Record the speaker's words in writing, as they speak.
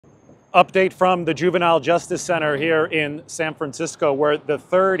Update from the Juvenile Justice Center here in San Francisco, where the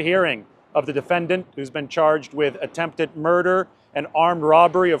third hearing of the defendant, who's been charged with attempted murder and armed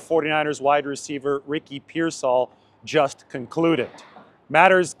robbery of 49ers wide receiver Ricky Pearsall, just concluded.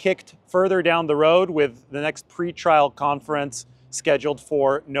 Matters kicked further down the road with the next pretrial conference scheduled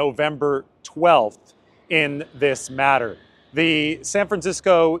for November 12th in this matter. The San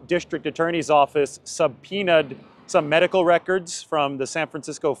Francisco District Attorney's Office subpoenaed some medical records from the San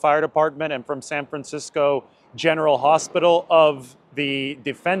Francisco Fire Department and from San Francisco General Hospital of the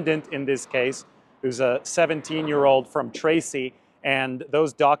defendant in this case, who's a 17-year-old from Tracy, and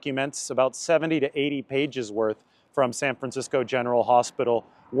those documents, about 70 to 80 pages worth from San Francisco General Hospital,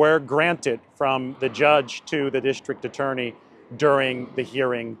 were granted from the judge to the district attorney during the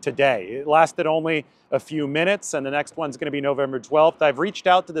hearing today. It lasted only a few minutes, and the next one's going to be November 12th. I've reached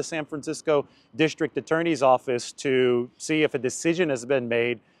out to the San Francisco District Attorney's Office to see if a decision has been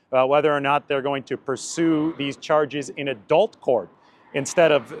made about whether or not they're going to pursue these charges in adult court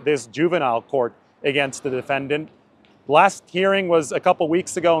instead of this juvenile court against the defendant. Last hearing was a couple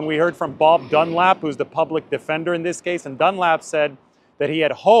weeks ago, and we heard from Bob Dunlap, who's the public defender in this case, and Dunlap said that he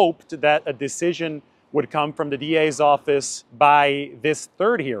had hoped that a decision would come from the DA's office by this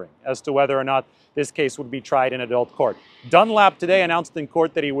third hearing as to whether or not this case would be tried in adult court. Dunlap today announced in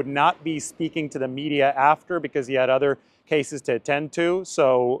court that he would not be speaking to the media after because he had other cases to attend to,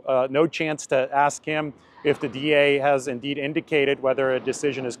 so no chance to ask him if the DA has indeed indicated whether a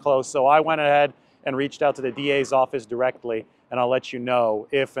decision is close. So I went ahead and reached out to the DA's office directly, and I'll let you know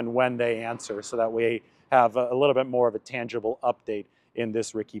if and when they answer so that we have a little bit more of a tangible update in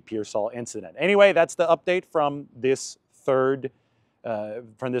this Ricky Pearsall incident. Anyway, that's the update from this third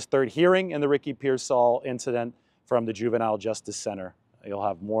hearing in the Ricky Pearsall incident from the Juvenile Justice Center. You'll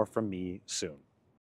have more from me soon.